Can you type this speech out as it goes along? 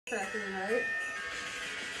cracking, right?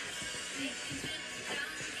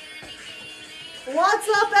 What's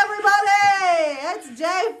up, everybody? It's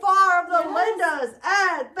day 4 of the Linda's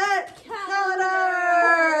Advent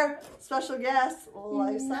Calendar. Special guest,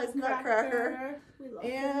 life-size Nutcracker.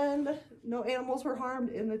 And no animals were harmed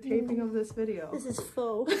in the taping of this video. This is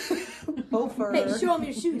faux. Faux fur. Hey, show them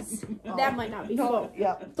your shoes. That might not be faux.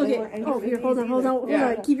 Yeah. Okay. Oh, here, hold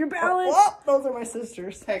on. Keep your balance. Oh, those are my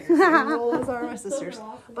sisters. Those are my sisters.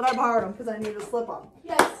 But I borrowed them because I need to slip them.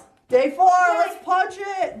 Yes. Day 4, let's punch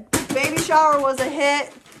it. Baby shower was a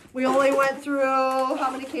hit. We only went through how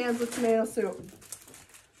many cans of tomato soup?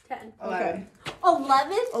 10. Okay.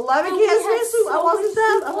 11? 11 cans of tomato soup.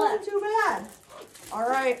 That wasn't too bad. All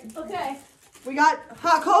right. Okay. We got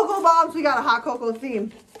hot cocoa bombs. We got a hot cocoa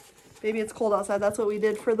theme. Baby, it's cold outside. That's what we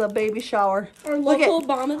did for the baby shower. Our local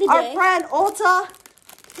bomb of the day. Our friend Ulta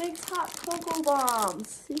makes hot cocoa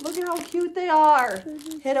bombs. Look at how cute they are.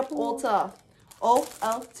 Hit up Ulta.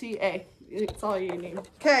 O-L-T-A. It's all you need.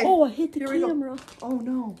 Okay. Oh, I hit the camera. Oh,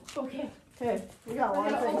 no. Okay. Okay. We got a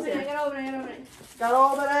lot of things here. I gotta open it. Gotta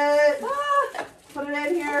open it. Ah, put it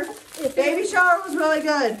in here. Baby shower was really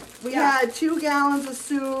good. We had 2 gallons of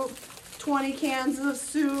soup, 20 cans of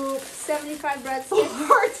soup, 75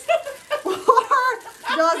 breadsticks, 4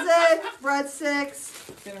 dozen breadsticks,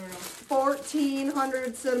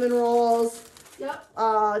 1,400 cinnamon rolls.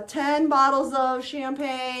 Yep. 10 bottles of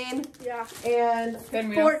champagne. Yeah. And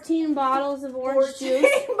 14 bottles of orange juice.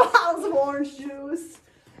 14 bottles of orange juice.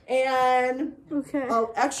 And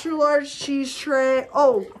extra large cheese tray.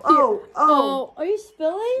 Oh. Are you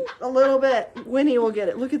spilling? A little bit. Winnie will get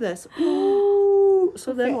it. Look at this. Ooh.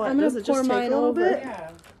 So then what? Does it just take a little bit? Yeah.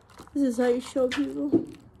 This is how you show people.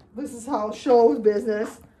 This is how show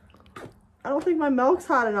business. I don't think my milk's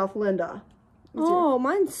hot enough, Linda. Oh,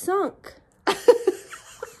 mine's sunk.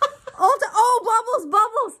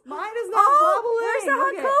 Bubbles. Mine is not bubbling. There's the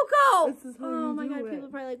hot cocoa. This is how oh you my do god, it. people are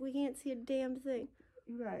probably like, we can't see a damn thing.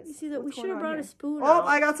 You guys, you see that? We should have brought a spoon. Oh,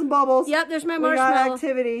 I got some bubbles. Yep, there's my marshmallow. We got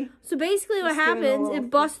activity. So basically what happens, it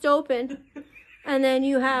busts open, and then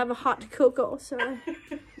you have a hot cocoa. So.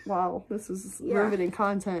 Wow, this is riveting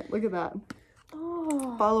content. Look at that.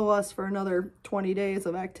 Oh. Follow us for another 20 days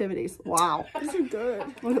of activities. Wow. This is good.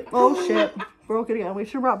 Look at, oh shit. Broke it again. We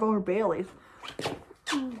should have brought more Baileys.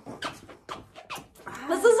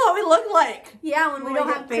 This is what we look like. Yeah, when we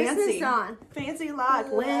don't have Christmas on. Fancy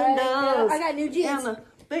like Linda's. I got new jeans. And the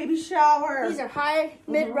baby shower. These are high,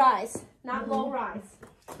 mid-rise, not low-rise.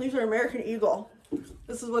 These are American Eagle.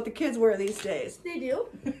 This is what the kids wear these days. They do?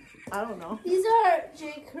 I don't know. These are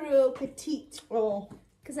J. Crew Petite. Oh,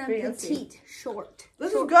 because I'm petite, short.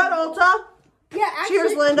 This is good, Ulta. Yeah, actually.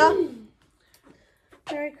 Cheers, Linda.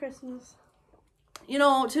 Merry Christmas. You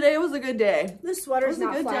know, today was a good day. This sweater's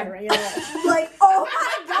not flattering at all. Like, oh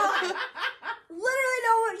my god. Literally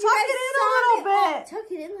know what you tuck it in a little bit. Tuck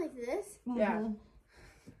it in like this? Yeah.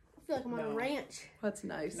 I feel like I'm on a ranch. That's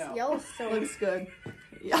nice. No. Yellowstone. Looks good.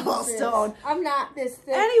 Yellowstone. I'm not this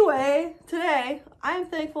thick. Anyway, today, I am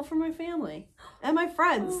thankful for my family and my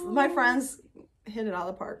friends. Oh. My friends hit it out of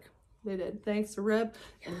the park. They did. Thanks to Rib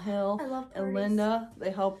and Hill and Linda. They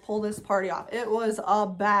helped pull this party off. It was a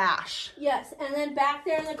bash. Yes. And then back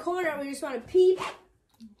there in the corner, we just want to peep.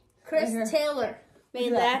 Chris Taylor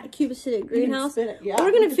made that Cuba City greenhouse. Yeah, we're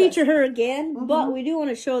going to feature her again, but we do want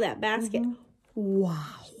to show that basket. Wow.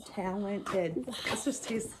 Talented. Wow. Let's just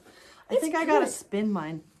taste. I think I got to spin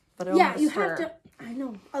mine. But yeah, you have to. I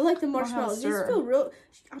know. I like the marshmallows. These feel real.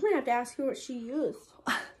 I'm going to have to ask her what she used.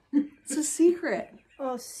 It's a secret.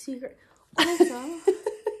 Oh, secret.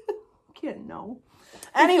 Can't know.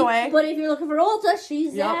 Anyway. But if you're looking for Ulta,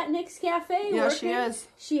 she's at Nick's Cafe. Yeah, she is.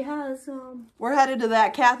 She has, We're headed to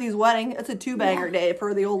that Kathy's wedding. It's a 2-banger day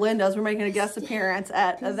for the old Lindas. We're making a guest appearance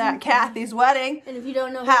at that Kathy's wedding. And if you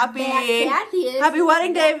don't know happy Kathy is. Happy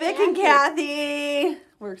wedding day, Vic and Kathy.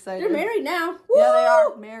 We're excited. They're married now. Woo! Yeah, they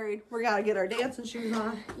are married. We got to get our dancing shoes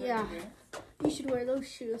on. Yeah. You should wear those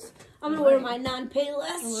shoes. I'm going to wear my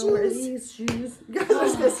non-Payless shoes. Wear these shoes. You guys are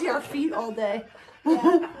just going to see our feet all day.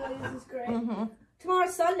 Yeah, this is great.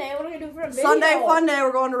 Tomorrow's Sunday. What are we going to do for a video? Sunday fun day.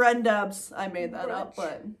 We're going to Red Dubs. I made that up,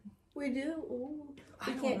 but... We do? Ooh.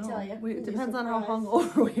 We can't tell you. It depends on how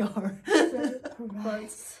hungover we are.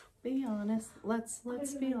 Let's be honest. Let's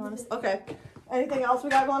be honest. Okay. Anything else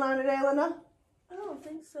we got going on today, Linda? I don't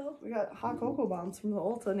think so. We got hot cocoa bombs from the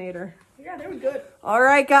Ultanator. Yeah, they were good. All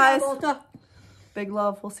right, guys. Ulta. Big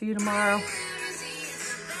love. We'll see you tomorrow.